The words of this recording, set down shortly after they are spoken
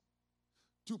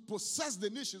to possess the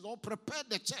nations or prepare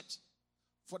the church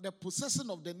for the possession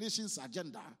of the nation's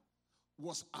agenda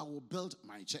was, I will build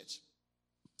my church.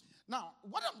 Now,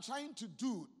 what I'm trying to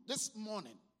do this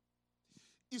morning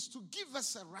is to give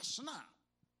us a rationale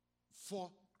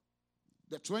for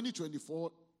the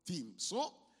 2024 theme.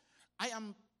 So, I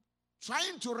am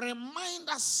trying to remind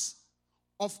us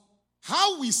of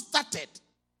how we started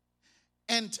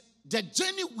and the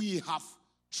journey we have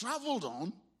traveled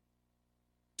on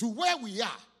to where we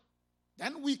are.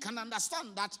 Then we can understand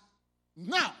that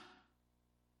now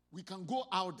we can go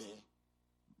out there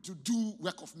to do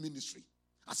work of ministry.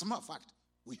 As a matter of fact,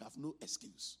 we have no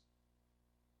excuse.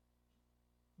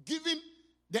 Given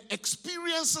the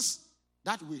experiences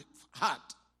that we've had.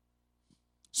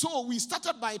 So we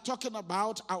started by talking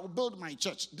about, I will build my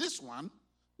church. This one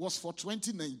was for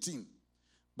 2019,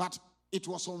 but it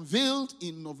was unveiled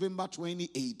in November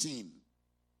 2018.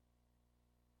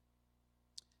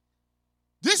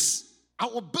 This, I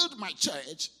will build my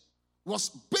church, was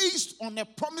based on a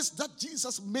promise that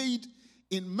Jesus made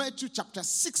in Matthew chapter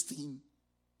 16,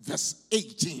 verse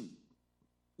 18,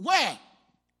 where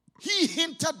he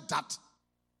hinted that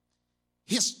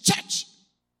his church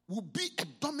will be a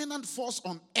dominant force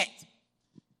on earth,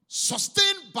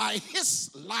 sustained by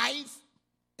his life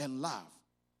and love.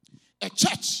 A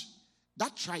church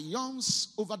that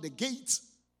triumphs over the gates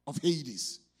of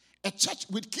Hades. A church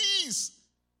with keys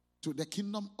to the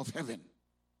kingdom of heaven.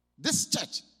 This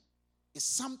church is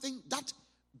something that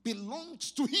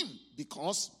belongs to him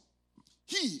because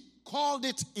he called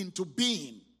it into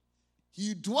being.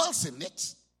 He dwells in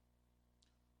it,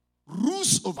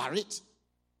 rules over it,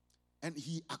 and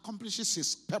he accomplishes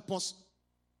his purpose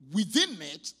within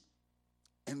it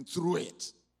and through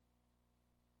it.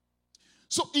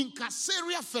 So in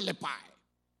Caesarea Philippi,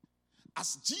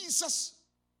 as Jesus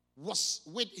was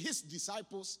with his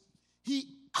disciples, he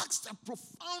asked a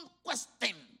profound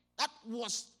question that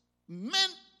was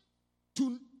meant to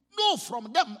know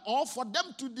from them or for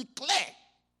them to declare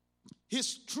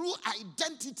his true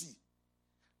identity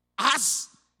as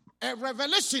a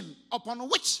revelation upon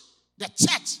which the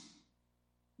church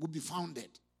will be founded.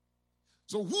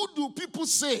 So who do people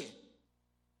say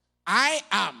I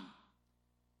am?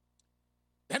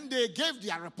 Then they gave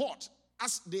their report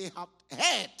as they have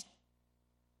heard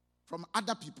from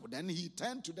other people. Then he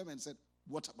turned to them and said,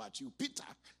 what about you? Peter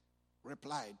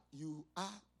replied, you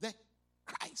are the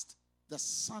Christ, the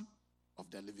Son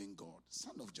of the living God,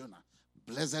 son of Jonah.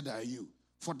 Blessed are you.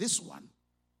 For this one,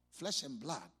 flesh and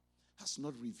blood has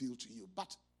not revealed to you,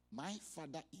 but my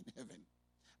Father in heaven.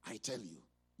 I tell you,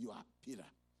 you are Peter.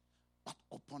 But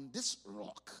upon this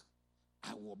rock,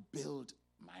 I will build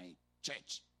my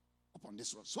church. Upon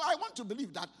this rock. So I want to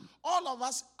believe that all of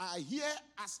us are here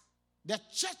as the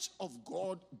church of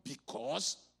God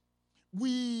because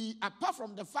we, apart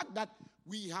from the fact that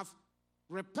we have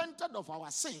repented of our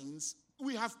sins,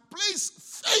 we have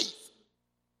placed faith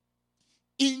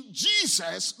in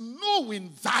Jesus,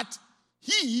 knowing that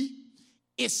he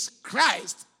is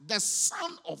Christ, the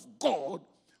Son of God,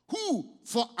 who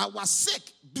for our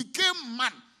sake became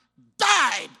man,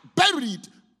 died, buried,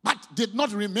 but did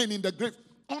not remain in the grave.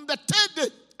 On the third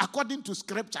day, according to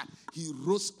scripture, he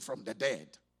rose from the dead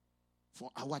for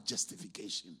our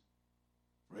justification.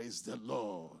 Praise the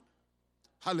Lord.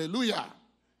 Hallelujah.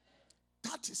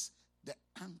 That is the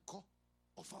anchor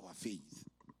of our faith.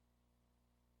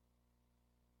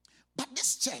 But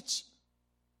this church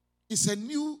is a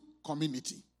new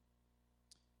community.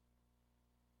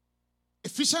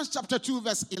 Ephesians chapter 2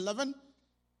 verse 11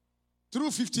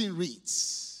 through 15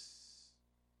 reads,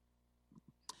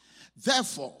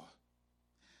 therefore,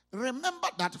 remember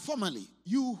that formerly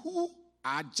you who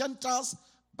are Gentiles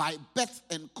by birth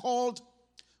and called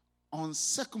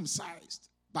uncircumcised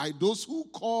by those who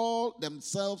call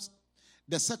themselves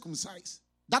the circumcised,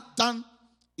 that done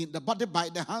in the body by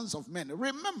the hands of men.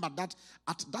 Remember that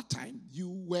at that time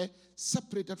you were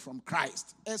separated from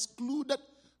Christ, excluded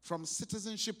from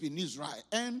citizenship in Israel,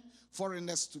 and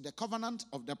foreigners to the covenant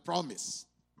of the promise,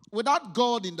 without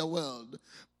God in the world.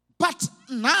 But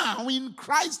now in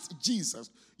Christ Jesus,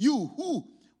 you who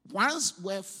once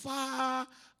were far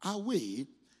away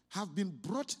have been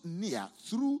brought near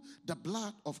through the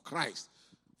blood of Christ.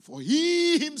 For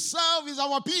he himself is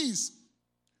our peace,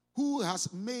 who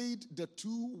has made the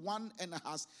two one and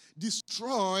has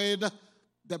destroyed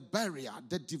the barrier,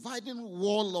 the dividing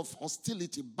wall of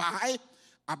hostility by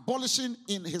abolishing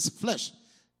in his flesh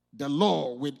the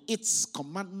law with its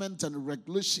commandments and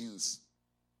regulations.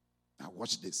 Now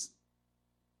watch this.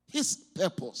 His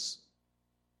purpose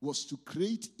was to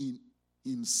create in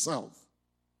himself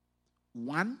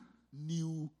one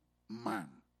new man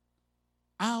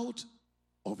out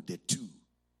of the two,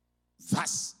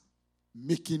 thus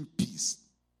making peace.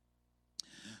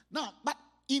 Now, but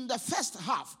in the first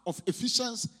half of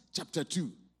Ephesians chapter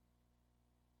 2,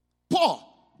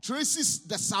 Paul traces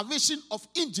the salvation of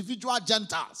individual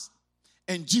Gentiles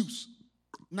and Jews.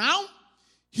 Now,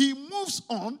 he moves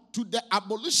on to the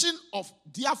abolition of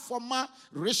their former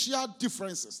racial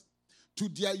differences, to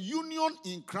their union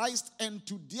in Christ, and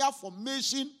to their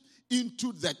formation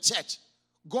into the church,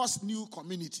 God's new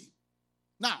community.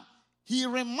 Now, he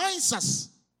reminds us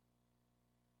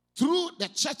through the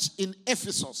church in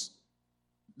Ephesus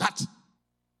that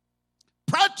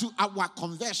prior to our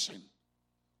conversion,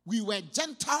 we were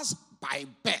Gentiles by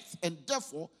birth and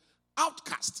therefore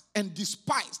outcast and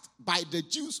despised by the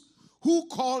Jews who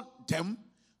called them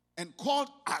and called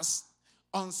us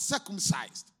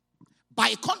uncircumcised.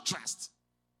 By contrast,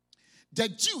 the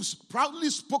Jews proudly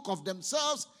spoke of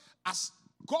themselves as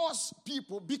God's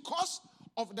people because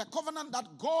of the covenant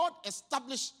that God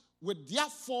established with their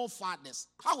forefathers.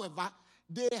 However,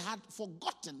 they had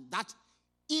forgotten that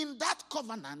in that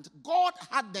covenant, God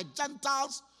had the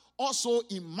Gentiles also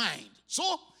in mind.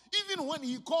 So, even when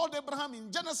he called Abraham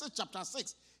in Genesis chapter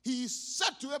 6, he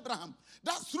said to Abraham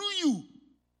that through you,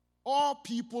 all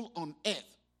people on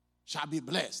earth shall be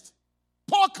blessed.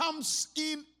 Paul comes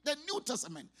in the New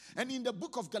Testament, and in the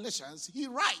book of Galatians, he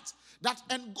writes that,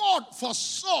 and God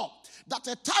foresaw that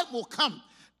a time will come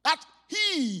that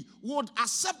he would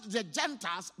accept the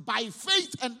Gentiles by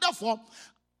faith and therefore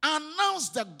announce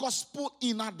the gospel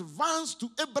in advance to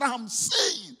Abraham,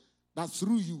 saying that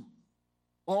through you,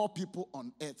 all people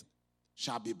on earth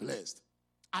shall be blessed.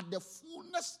 At the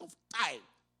fullness of time,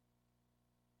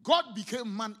 God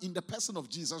became man in the person of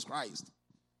Jesus Christ,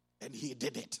 and he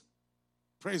did it.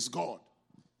 Praise God.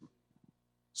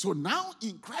 So now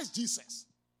in Christ Jesus,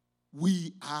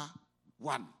 we are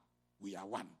one. We are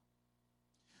one.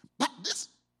 But this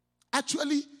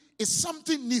actually is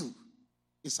something new.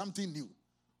 It's something new.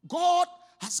 God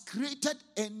has created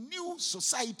a new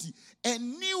society, a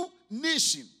new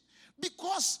nation.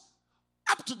 Because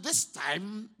up to this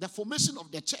time, the formation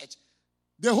of the church,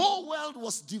 the whole world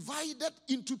was divided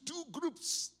into two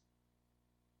groups.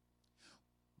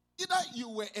 Either you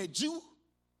were a Jew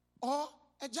or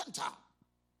a Gentile.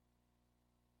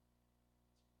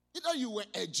 Either you were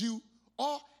a Jew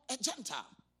or a Gentile.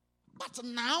 But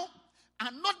now,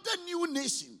 another new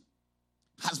nation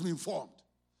has been formed.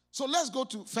 So let's go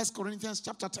to 1 Corinthians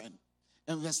chapter 10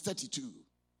 and verse 32.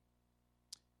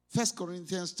 1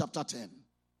 Corinthians chapter 10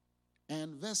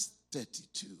 and verse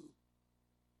 32.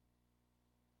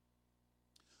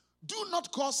 Do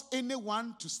not cause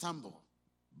anyone to stumble,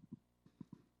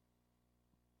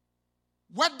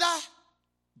 whether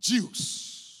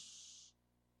Jews,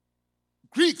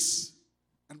 Greeks,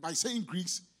 and by saying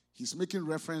Greeks, he's making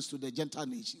reference to the Gentile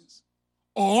nations,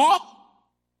 or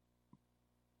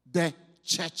the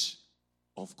church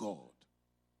of God.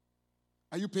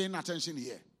 Are you paying attention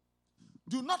here?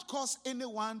 Do not cause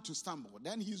anyone to stumble.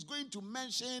 Then he's going to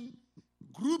mention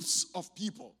groups of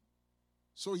people.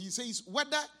 So he says,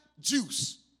 whether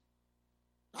Jews,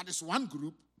 that is one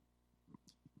group,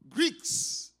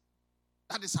 Greeks,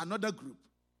 that is another group,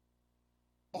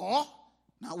 or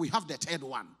now we have the third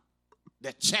one,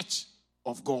 the church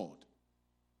of God.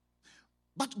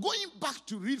 But going back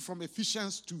to read from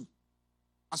Ephesians 2,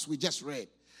 as we just read,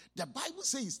 the Bible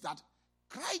says that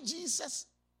Christ Jesus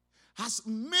has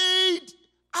made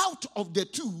out of the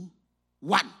two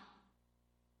one.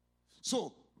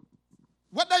 So,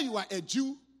 whether you are a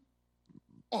Jew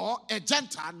or a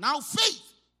Gentile, now faith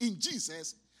in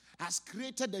Jesus has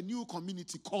created a new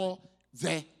community called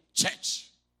the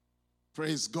church.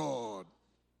 Praise God.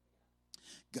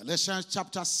 Galatians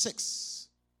chapter 6,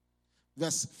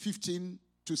 verse 15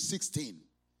 to 16.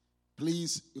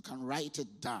 Please, you can write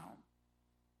it down.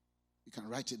 You can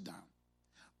write it down.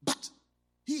 But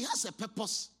he has a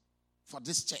purpose for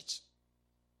this church.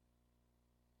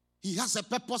 He has a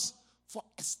purpose for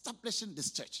establishing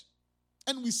this church.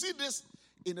 And we see this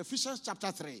in Ephesians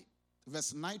chapter 3,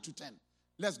 verse 9 to 10.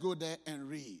 Let's go there and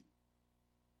read.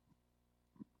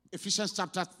 Ephesians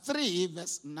chapter 3,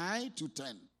 verse 9 to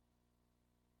 10.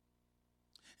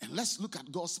 And let's look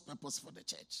at God's purpose for the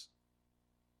church.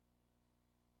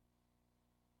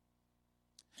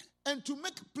 And to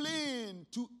make plain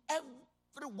to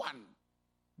everyone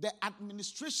the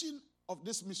administration of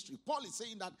this mystery. Paul is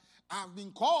saying that I have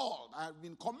been called, I have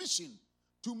been commissioned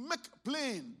to make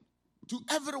plain to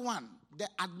everyone the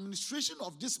administration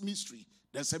of this mystery.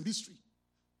 There's a mystery.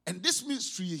 And this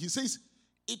mystery, he says,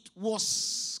 it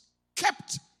was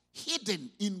kept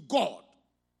hidden in God,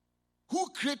 who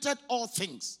created all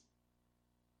things.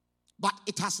 But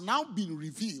it has now been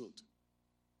revealed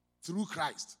through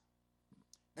Christ.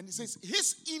 And he says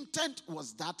his intent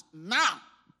was that now,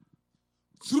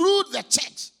 through the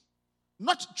church,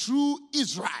 not through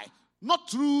Israel, not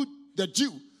through the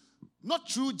Jew, not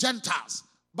through Gentiles,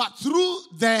 but through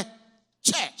the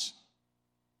church,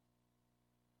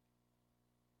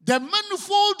 the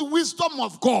manifold wisdom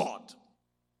of God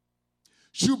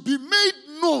should be made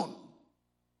known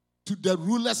to the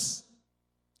rulers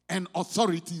and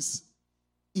authorities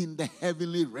in the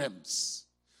heavenly realms.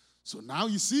 So now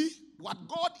you see what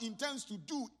God intends to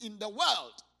do in the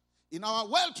world, in our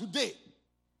world today,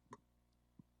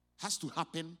 has to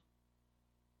happen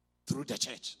through the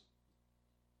church.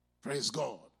 Praise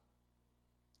God.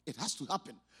 It has to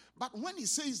happen. But when he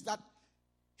says that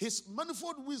his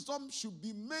manifold wisdom should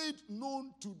be made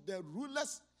known to the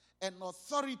rulers and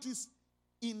authorities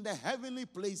in the heavenly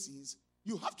places,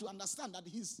 you have to understand that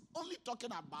he's only talking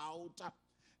about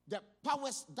the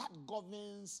powers that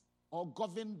governs or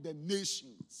govern the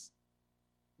nations.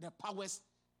 The powers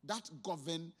that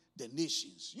govern the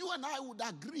nations. You and I would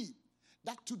agree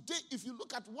that today, if you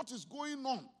look at what is going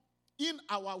on in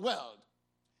our world,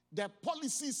 the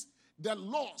policies, the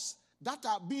laws that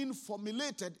are being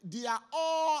formulated, they are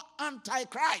all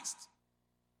anti-Christ.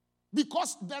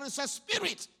 Because there is a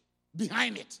spirit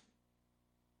behind it.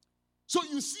 So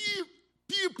you see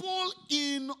people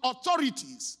in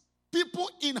authorities, people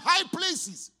in high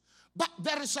places, but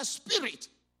there is a spirit.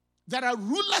 There are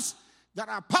rulers, there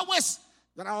are powers,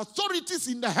 there are authorities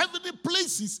in the heavenly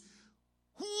places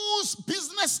whose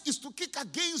business is to kick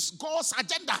against God's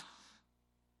agenda,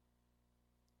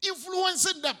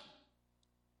 influencing them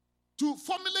to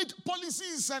formulate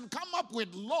policies and come up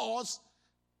with laws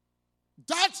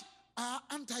that are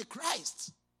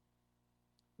anti-Christ.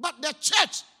 But the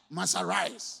church must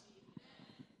arise.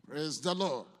 Praise the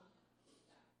Lord.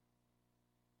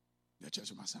 The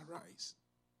church must arise.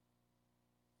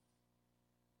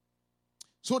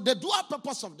 So the dual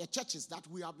purpose of the church is that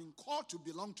we have been called to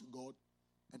belong to God,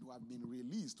 and we have been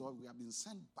released, or we have been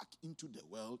sent back into the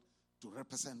world to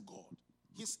represent God.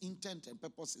 His intent and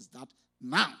purpose is that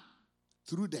now,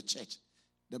 through the church,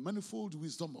 the manifold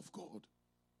wisdom of God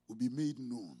will be made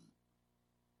known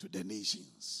to the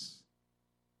nations.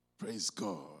 Praise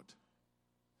God.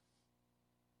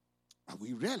 And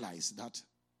we realize that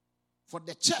for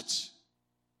the church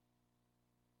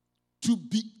to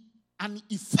be an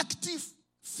effective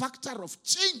factor of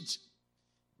change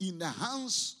in the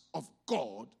hands of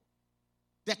God,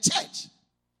 the church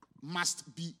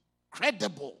must be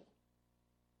credible.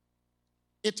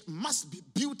 It must be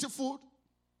beautiful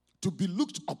to be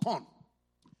looked upon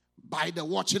by the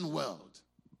watching world.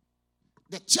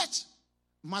 The church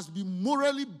must be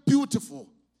morally beautiful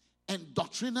and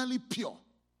doctrinally pure.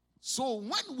 So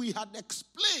when we had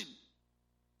explained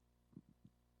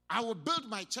I will build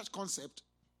my church concept,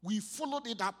 we followed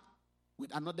it up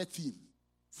with another theme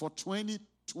for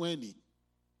 2020.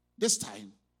 This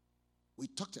time, we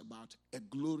talked about a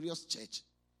glorious church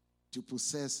to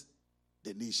possess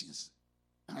the nations.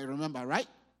 I remember, right?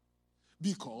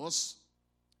 Because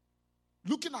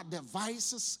looking at the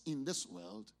vices in this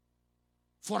world,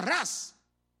 for us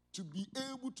to be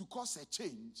able to cause a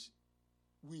change,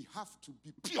 we have to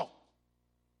be pure.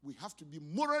 We have to be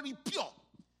morally pure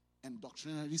and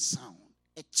doctrinally sound.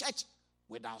 A church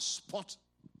without spot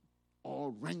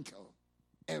or wrinkle.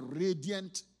 A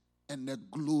radiant and a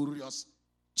glorious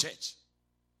church.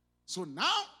 So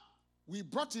now we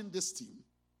brought in this team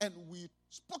and we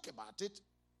spoke about it.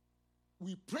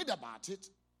 We prayed about it.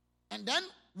 And then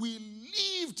we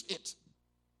lived it.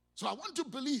 So I want to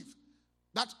believe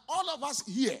that all of us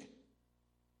here,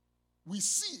 we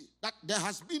see that there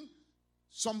has been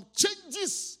some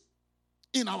changes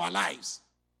in our lives.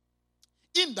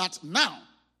 In that now,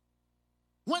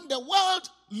 when the world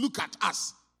look at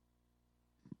us,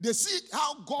 they see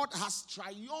how God has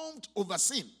triumphed over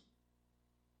sin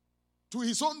to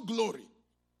his own glory.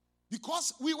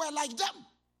 Because we were like them.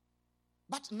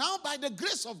 But now by the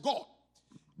grace of God,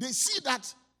 they see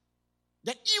that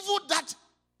the evil that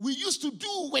we used to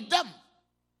do with them,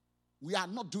 we are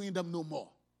not doing them no more.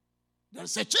 There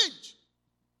is a change.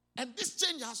 And this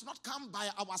change has not come by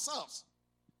ourselves,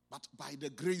 but by the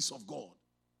grace of God.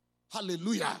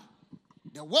 Hallelujah.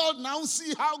 The world now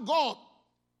see how God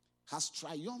has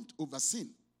triumphed over sin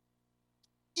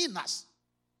in us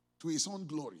to his own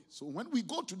glory. So when we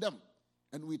go to them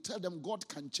and we tell them God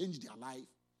can change their life,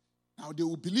 now they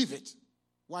will believe it.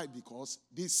 Why? Because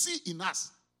they see in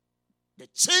us the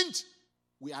change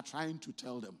we are trying to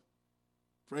tell them.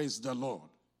 Praise the Lord.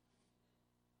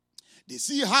 They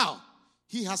see how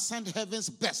he has sent heaven's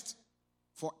best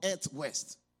for earth's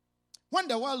worst. When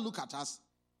the world look at us,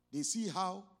 they see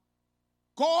how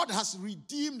God has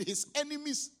redeemed his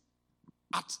enemies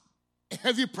at a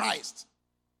heavy price.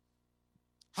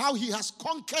 How he has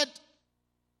conquered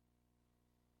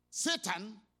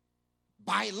Satan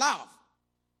by love,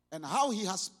 and how he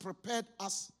has prepared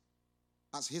us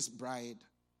as his bride,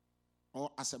 or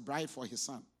as a bride for his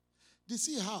son. Do you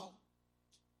see how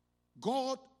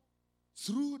God,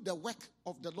 through the work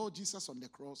of the Lord Jesus on the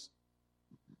cross,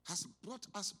 has brought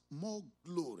us more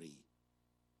glory?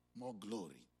 More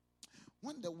glory.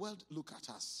 When the world look at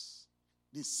us,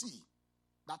 they see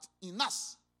that in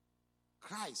us,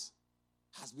 Christ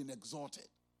has been exalted.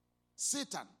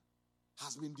 Satan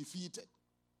has been defeated.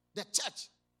 The church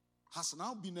has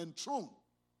now been enthroned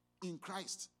in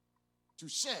Christ to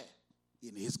share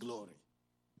in his glory.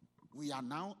 We are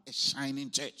now a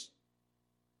shining church.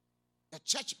 A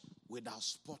church without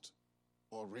spot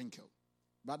or wrinkle.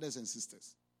 Brothers and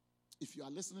sisters, if you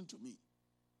are listening to me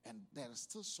and there is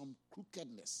still some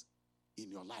crookedness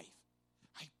in your life,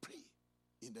 I pray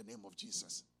in the name of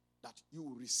Jesus that you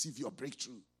will receive your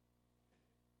breakthrough.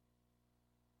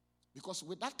 Because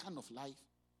with that kind of life,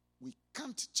 we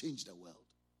can't change the world.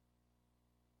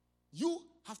 You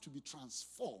have to be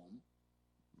transformed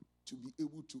to be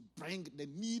able to bring the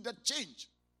needed change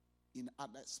in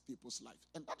other people's life.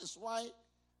 And that is why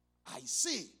I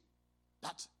say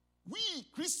that we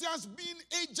Christians, being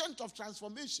agents of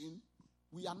transformation,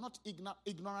 we are not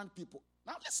ignorant people.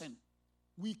 Now listen,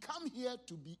 we come here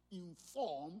to be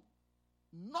informed,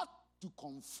 not to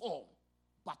conform,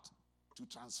 but to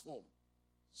transform.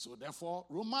 So therefore,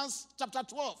 Romans chapter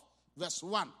 12, verse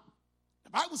 1, the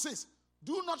Bible says,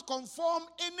 do not conform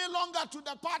any longer to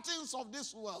the patterns of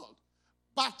this world,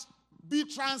 but be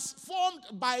transformed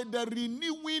by the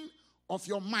renewing of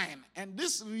your mind. And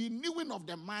this renewing of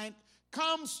the mind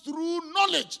comes through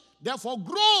knowledge. Therefore,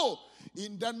 grow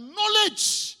in the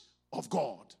knowledge of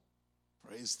God.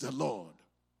 Praise the Lord.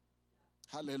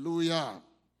 Hallelujah.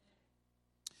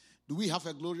 Do we have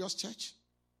a glorious church?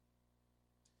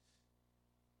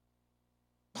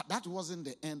 But that wasn't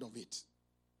the end of it.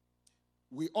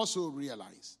 We also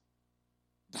realize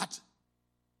that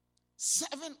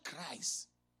 7 Christs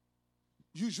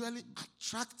usually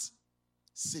attract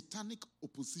satanic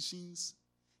oppositions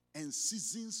and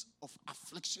seasons of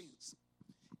afflictions,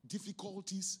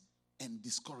 difficulties, and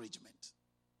discouragement.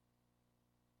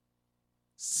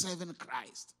 7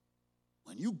 Christ.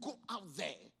 When you go out there,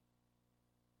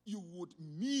 you would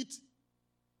meet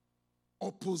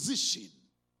opposition.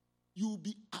 You will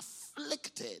be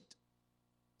afflicted.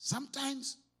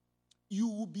 Sometimes you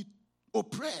will be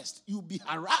oppressed. You will be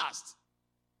harassed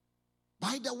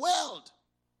by the world.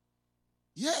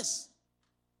 Yes.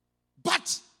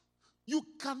 But you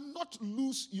cannot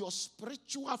lose your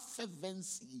spiritual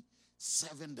fervency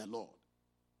serving the Lord.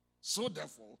 So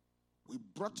therefore, we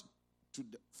brought to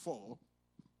the fore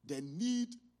the need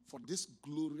for this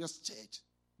glorious church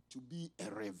to be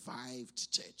a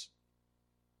revived church.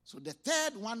 So the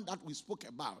third one that we spoke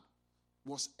about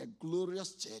was a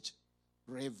glorious church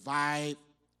revived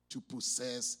to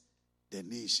possess the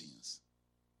nations.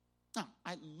 Now,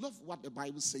 I love what the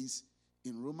Bible says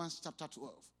in Romans chapter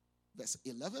 12, verse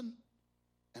 11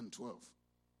 and 12,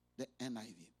 the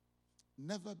NIV.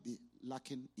 Never be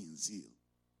lacking in zeal,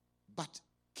 but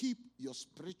keep your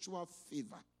spiritual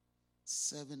favor,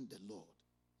 serving the Lord.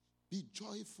 Be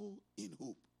joyful in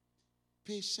hope,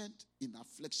 patient in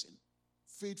affliction,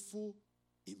 faithful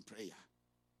in prayer.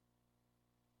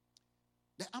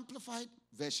 The Amplified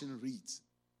Version reads,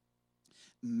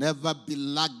 never be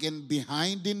lagging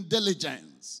behind in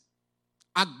diligence,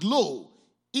 aglow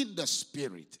in the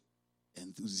spirit,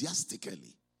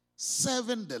 enthusiastically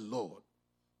serving the Lord,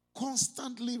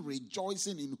 constantly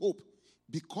rejoicing in hope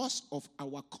because of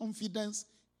our confidence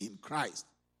in Christ,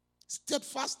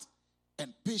 steadfast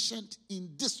and patient in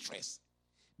distress,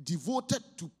 devoted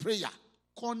to prayer,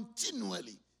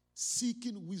 continually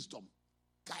seeking wisdom,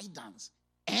 guidance,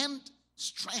 and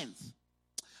strength.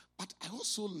 But I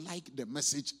also like the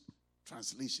Message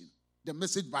translation, the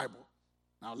Message Bible.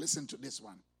 Now listen to this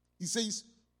one. He says,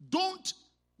 don't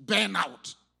burn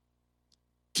out.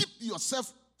 Keep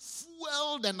yourself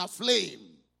fueled and aflame.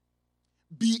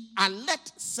 Be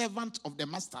alert servant of the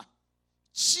master,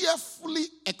 cheerfully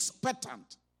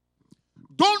expectant.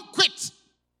 Don't quit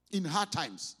in hard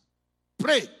times.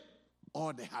 Pray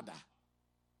all the harder.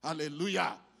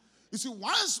 Hallelujah. You see,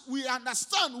 once we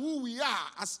understand who we are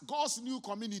as God's new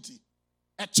community,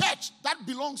 a church that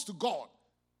belongs to God,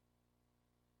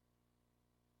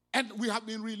 and we have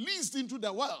been released into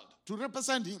the world to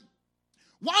represent him.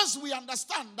 Once we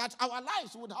understand that our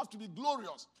lives would have to be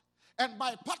glorious, and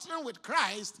by partnering with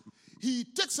Christ, he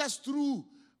takes us through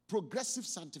progressive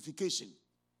sanctification.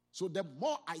 So the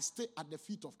more I stay at the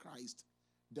feet of Christ,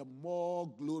 the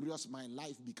more glorious my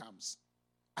life becomes.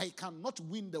 I cannot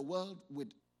win the world with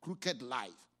crooked life.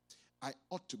 I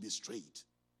ought to be straight.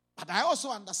 But I also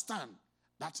understand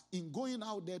that in going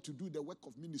out there to do the work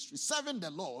of ministry, serving the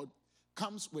Lord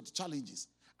comes with challenges.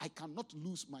 I cannot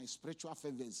lose my spiritual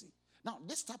fervency. Now,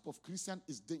 this type of Christian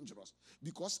is dangerous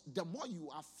because the more you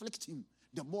afflict him,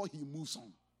 the more he moves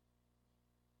on.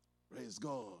 Praise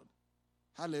God.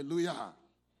 Hallelujah.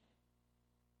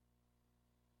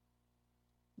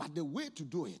 But the way to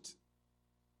do it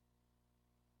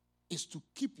is to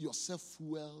keep yourself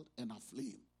fueled and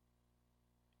aflame.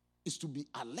 Is to be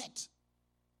alert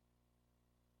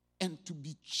and to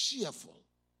be cheerful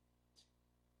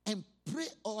and pray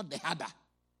all the harder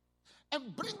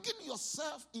and bringing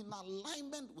yourself in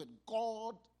alignment with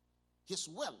God, his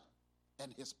will,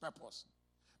 and his purpose.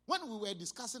 When we were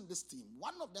discussing this theme,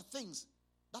 one of the things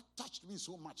that touched me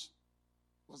so much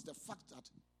was the fact that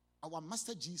our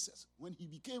Master Jesus, when he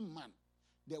became man,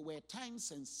 there were times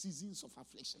and seasons of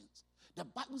afflictions. The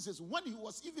Bible says when he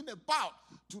was even about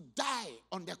to die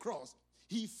on the cross,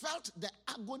 he felt the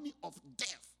agony of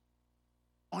death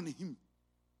on him.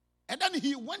 And then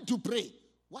he went to pray.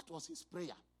 What was his prayer?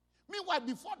 Meanwhile,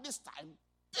 before this time,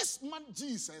 this man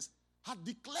Jesus had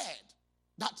declared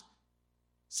that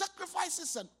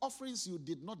sacrifices and offerings you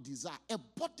did not desire, a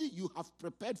body you have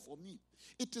prepared for me.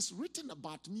 It is written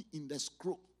about me in the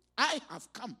scroll. I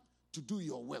have come to do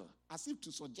your will, as if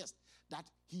to suggest that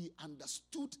he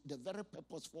understood the very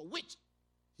purpose for which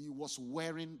he was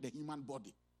wearing the human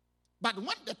body. But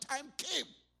when the time came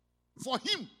for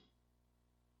him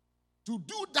to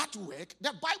do that work,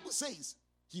 the Bible says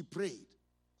he prayed,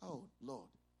 oh Lord,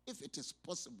 if it is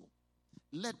possible,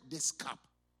 let this cup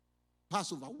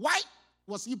pass over. Why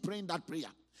was he praying that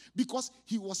prayer? Because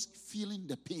he was feeling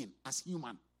the pain as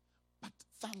human. But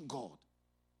thank God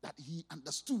that he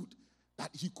understood that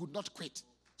he could not quit.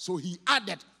 So he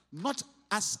added, not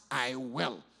as I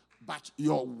will, but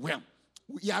your will.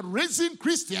 We are raising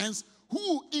Christians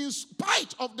who, in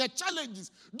spite of the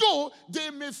challenges, though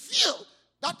they may feel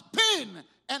that pain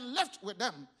and left with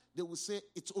them, they will say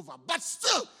it's over. But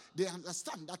still, they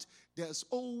understand that there's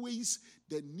always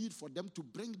the need for them to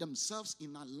bring themselves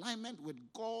in alignment with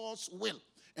God's will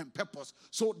and purpose.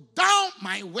 So down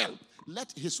my will,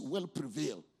 let his will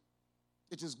prevail.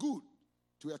 It is good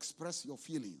to express your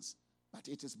feelings, but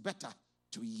it is better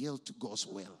to yield to God's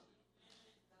will.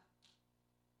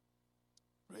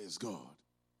 Praise God.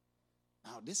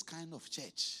 Now, this kind of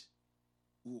church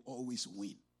will always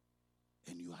win,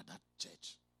 and you are that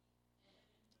church.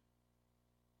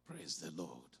 Praise the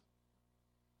Lord.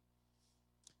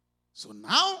 So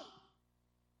now,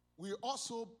 we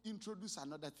also introduce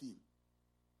another theme.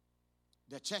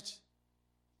 The church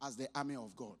as the army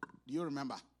of God. Do you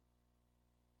remember?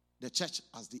 The church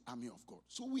as the army of God.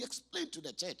 So we explain to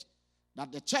the church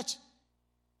that the church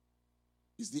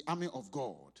is the army of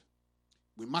God.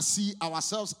 We must see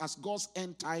ourselves as God's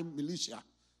end-time militia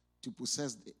to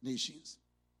possess the nations.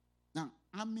 Now,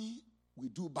 army, we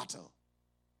do battle.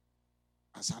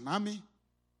 As an army,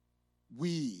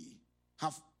 we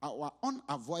have our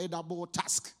unavoidable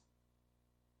task.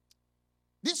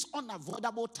 This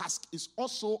unavoidable task is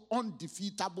also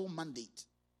undefeatable mandate.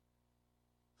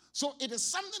 So it is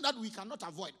something that we cannot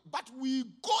avoid, but we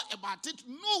go about it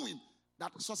knowing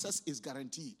that success is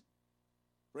guaranteed.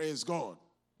 Praise God.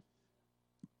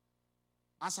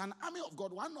 As an army of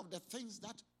God, one of the things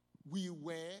that we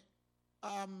were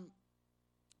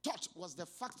taught was the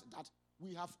fact that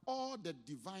we have all the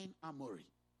divine armory.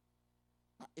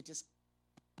 But it is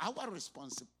our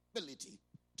responsibility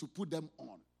to put them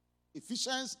on.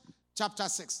 Ephesians chapter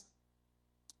 6,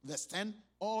 verse 10,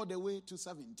 all the way to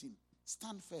 17.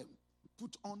 Stand firm.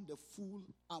 Put on the full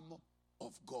armor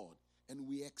of God. And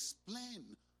we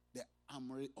explain the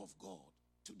armory of God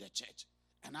to the church.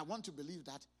 And I want to believe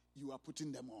that you are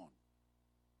putting them on.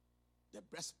 The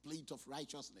breastplate of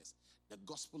righteousness, the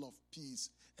gospel of peace,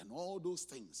 and all those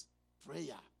things.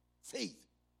 Prayer, faith,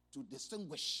 to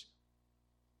distinguish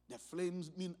the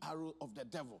flaming arrow of the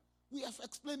devil. We have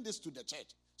explained this to the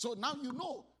church. So now you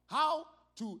know how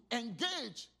to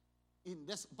engage in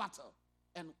this battle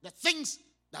and the things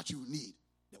that you need.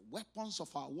 The weapons of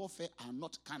our warfare are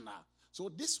not carnal. So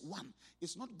this one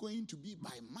is not going to be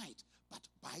by might, but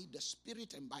by the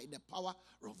Spirit and by the power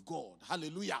of God.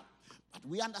 Hallelujah. But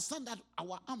we understand that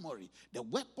our armory, the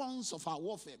weapons of our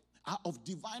warfare, are of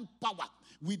divine power.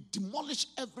 We demolish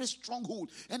every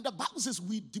stronghold. And the Bible says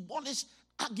we demolish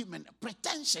argument,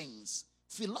 pretensions,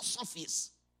 philosophies.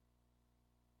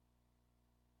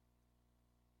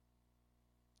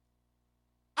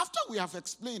 After we have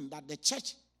explained that the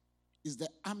church is the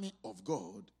army of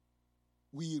God,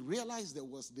 we realized there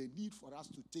was the need for us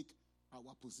to take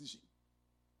our position.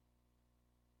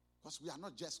 Because we are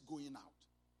not just going out.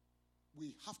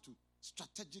 We have to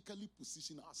strategically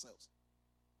position ourselves.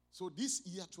 So this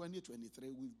year,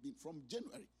 2023, from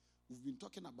January, we've been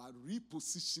talking about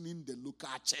repositioning the local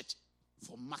church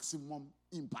for maximum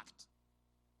impact.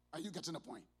 Are you getting the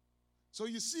point? So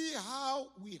you see how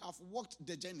we have walked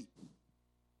the journey.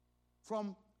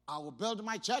 From I will build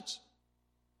my church,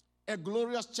 a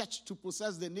glorious church to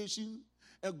possess the nation,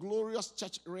 a glorious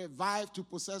church revived to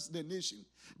possess the nation.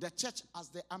 The church as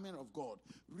the army of God,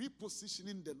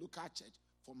 repositioning the local church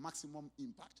for maximum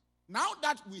impact. Now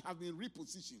that we have been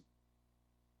repositioned,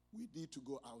 we need to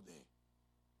go out there.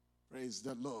 Praise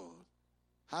the Lord.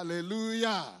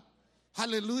 Hallelujah.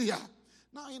 Hallelujah.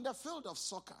 Now in the field of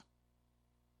soccer,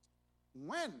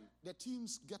 when the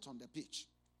teams get on the pitch,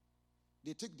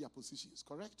 they take their positions,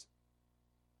 correct?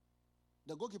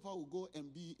 The goalkeeper will go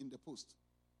and be in the post.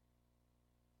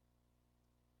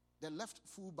 The left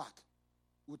fullback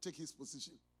will take his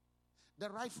position. The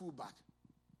right fullback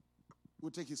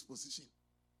will take his position.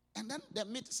 And then the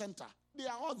mid-center, they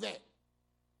are all there.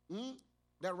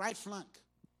 The right flank,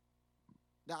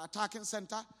 the attacking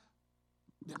center,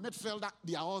 the midfielder,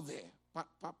 they are all there.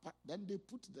 Then they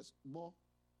put the ball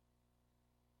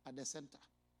at the center.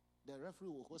 The referee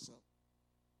will whistle.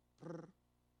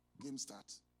 Game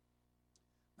starts.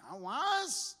 Now,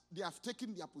 once they have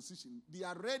taken their position, they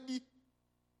are ready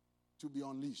to be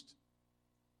unleashed.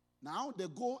 Now, the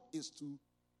goal is to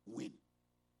win.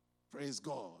 Praise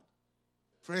God.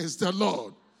 Praise the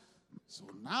Lord. So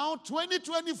now,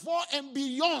 2024 and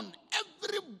beyond,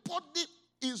 everybody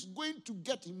is going to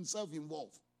get himself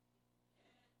involved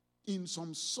in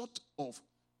some sort of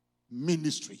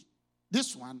ministry.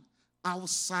 This one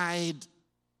outside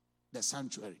the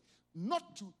sanctuary.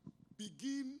 Not to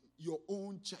begin your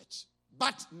own church,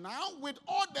 but now with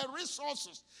all the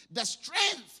resources, the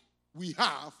strength we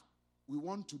have, we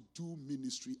want to do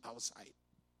ministry outside.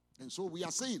 And so we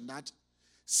are saying that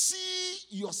see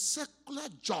your secular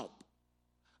job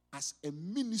as a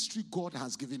ministry God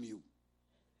has given you.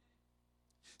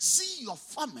 See your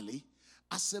family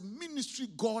as a ministry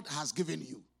God has given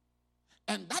you.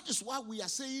 And that is why we are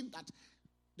saying that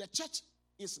the church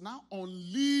is now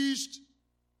unleashed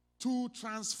to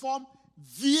transform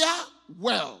their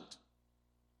world.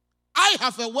 I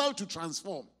have a world to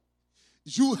transform.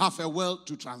 You have a world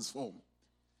to transform.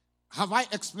 Have I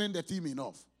explained the theme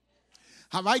enough?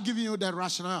 Have I given you the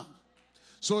rationale?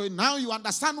 So now you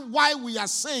understand why we are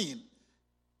saying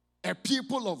a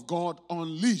people of God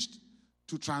unleashed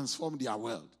to transform their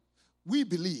world. We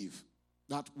believe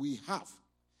that we have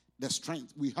the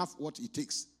strength. We have what it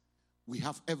takes. We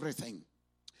have everything.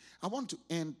 I want to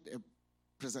end a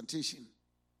presentation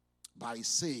by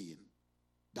saying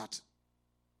that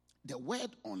the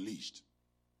word unleashed,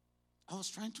 I was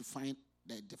trying to find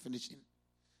the definition,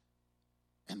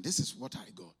 and this is what I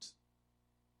got.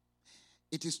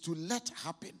 It is to let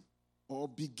happen or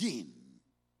begin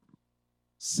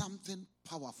something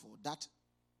powerful that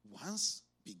once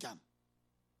begun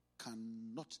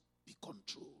cannot be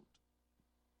controlled.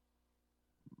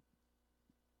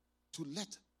 To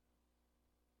let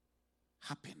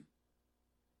happen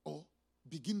or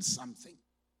begin something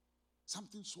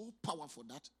so powerful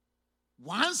that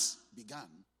once begun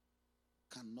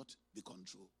cannot be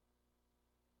controlled.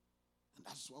 And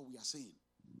that's what we are saying.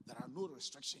 There are no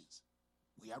restrictions.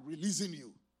 We are releasing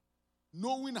you,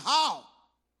 knowing how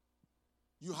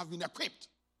you have been equipped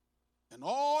and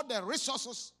all the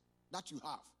resources that you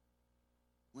have.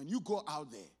 When you go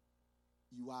out there,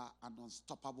 you are an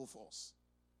unstoppable force.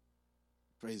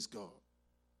 Praise God.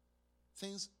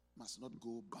 Things must not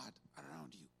go bad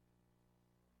around you.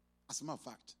 As a matter of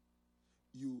fact,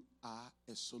 you are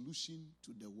a solution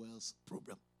to the world's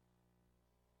problem.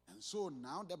 And so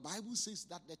now the Bible says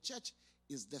that the church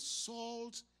is the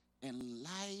salt and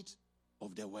light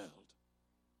of the world.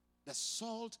 The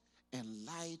salt and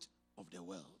light of the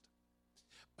world.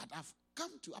 But I've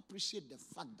come to appreciate the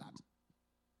fact that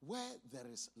where there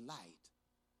is light,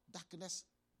 darkness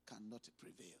cannot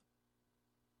prevail.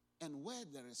 And where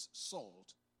there is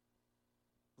salt,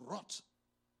 rot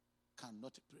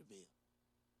cannot prevail.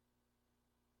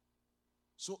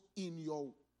 So in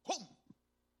your home,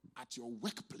 at your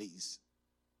workplace,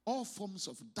 all forms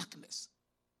of darkness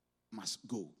must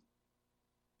go.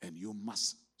 And you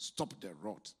must stop the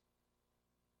rot.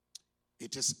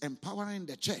 It is empowering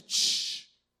the church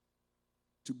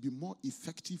to be more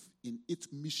effective in its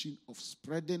mission of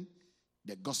spreading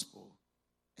the gospel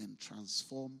and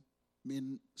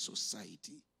transforming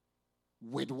society.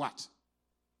 With what?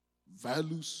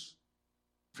 Values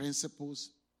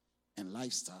principles, and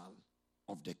lifestyle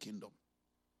of the kingdom.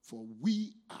 For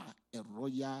we are a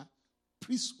royal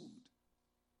priesthood,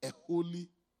 a holy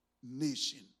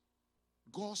nation,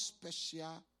 God's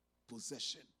special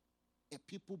possession, a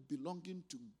people belonging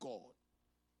to God,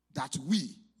 that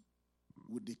we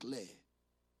would declare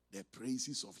the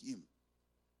praises of him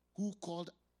who called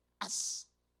us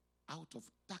out of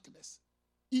darkness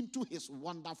into his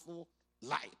wonderful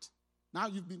light. Now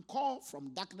you've been called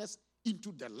from darkness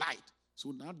into the light.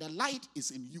 So now the light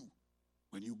is in you.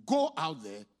 When you go out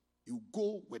there, you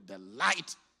go with the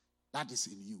light that is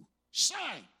in you.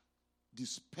 Shine.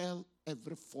 Dispel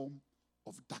every form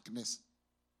of darkness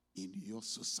in your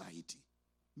society.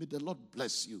 May the Lord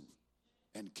bless you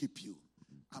and keep you.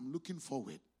 I'm looking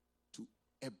forward to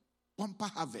a bumper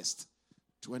harvest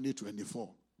 2024.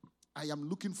 I am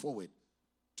looking forward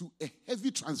to a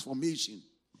heavy transformation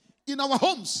in our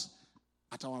homes,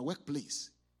 at our workplace,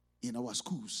 in our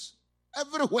schools,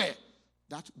 everywhere,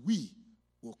 that we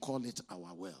will call it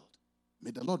our world.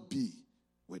 May the Lord be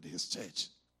with his church.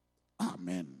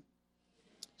 Amen.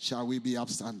 Shall we be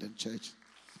upstanding, church?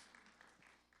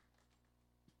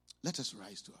 Let us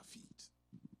rise to our feet.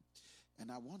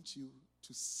 And I want you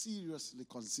to seriously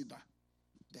consider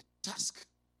the task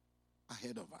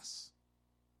ahead of us.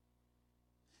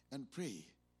 And pray.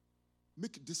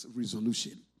 Make this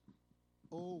resolution.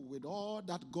 Oh, with all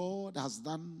that God has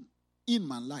done in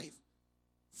my life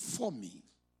for me,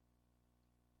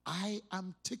 I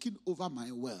am taking over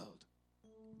my world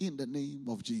in the name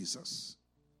of Jesus.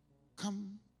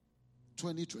 Come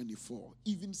 2024,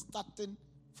 even starting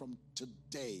from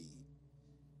today,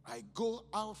 I go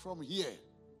out from here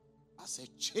as a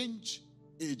change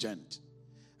agent.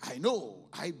 I know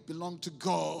I belong to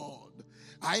God.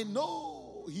 I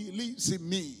know he lives in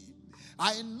me.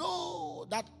 I know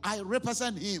that I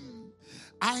represent him.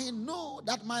 I know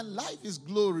that my life is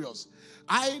glorious.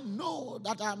 I know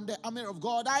that I'm the army of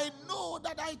God. I know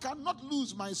that I cannot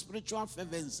lose my spiritual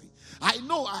fervency. I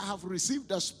know I have received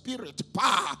the Spirit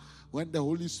power when the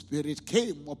Holy Spirit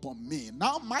came upon me.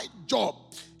 Now my job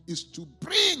is to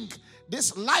bring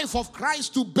this life of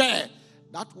Christ to bear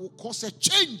that will cause a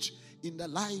change in the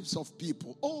lives of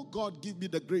people. Oh God, give me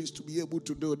the grace to be able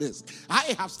to do this.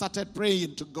 I have started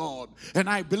praying to God, and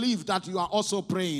I believe that you are also praying.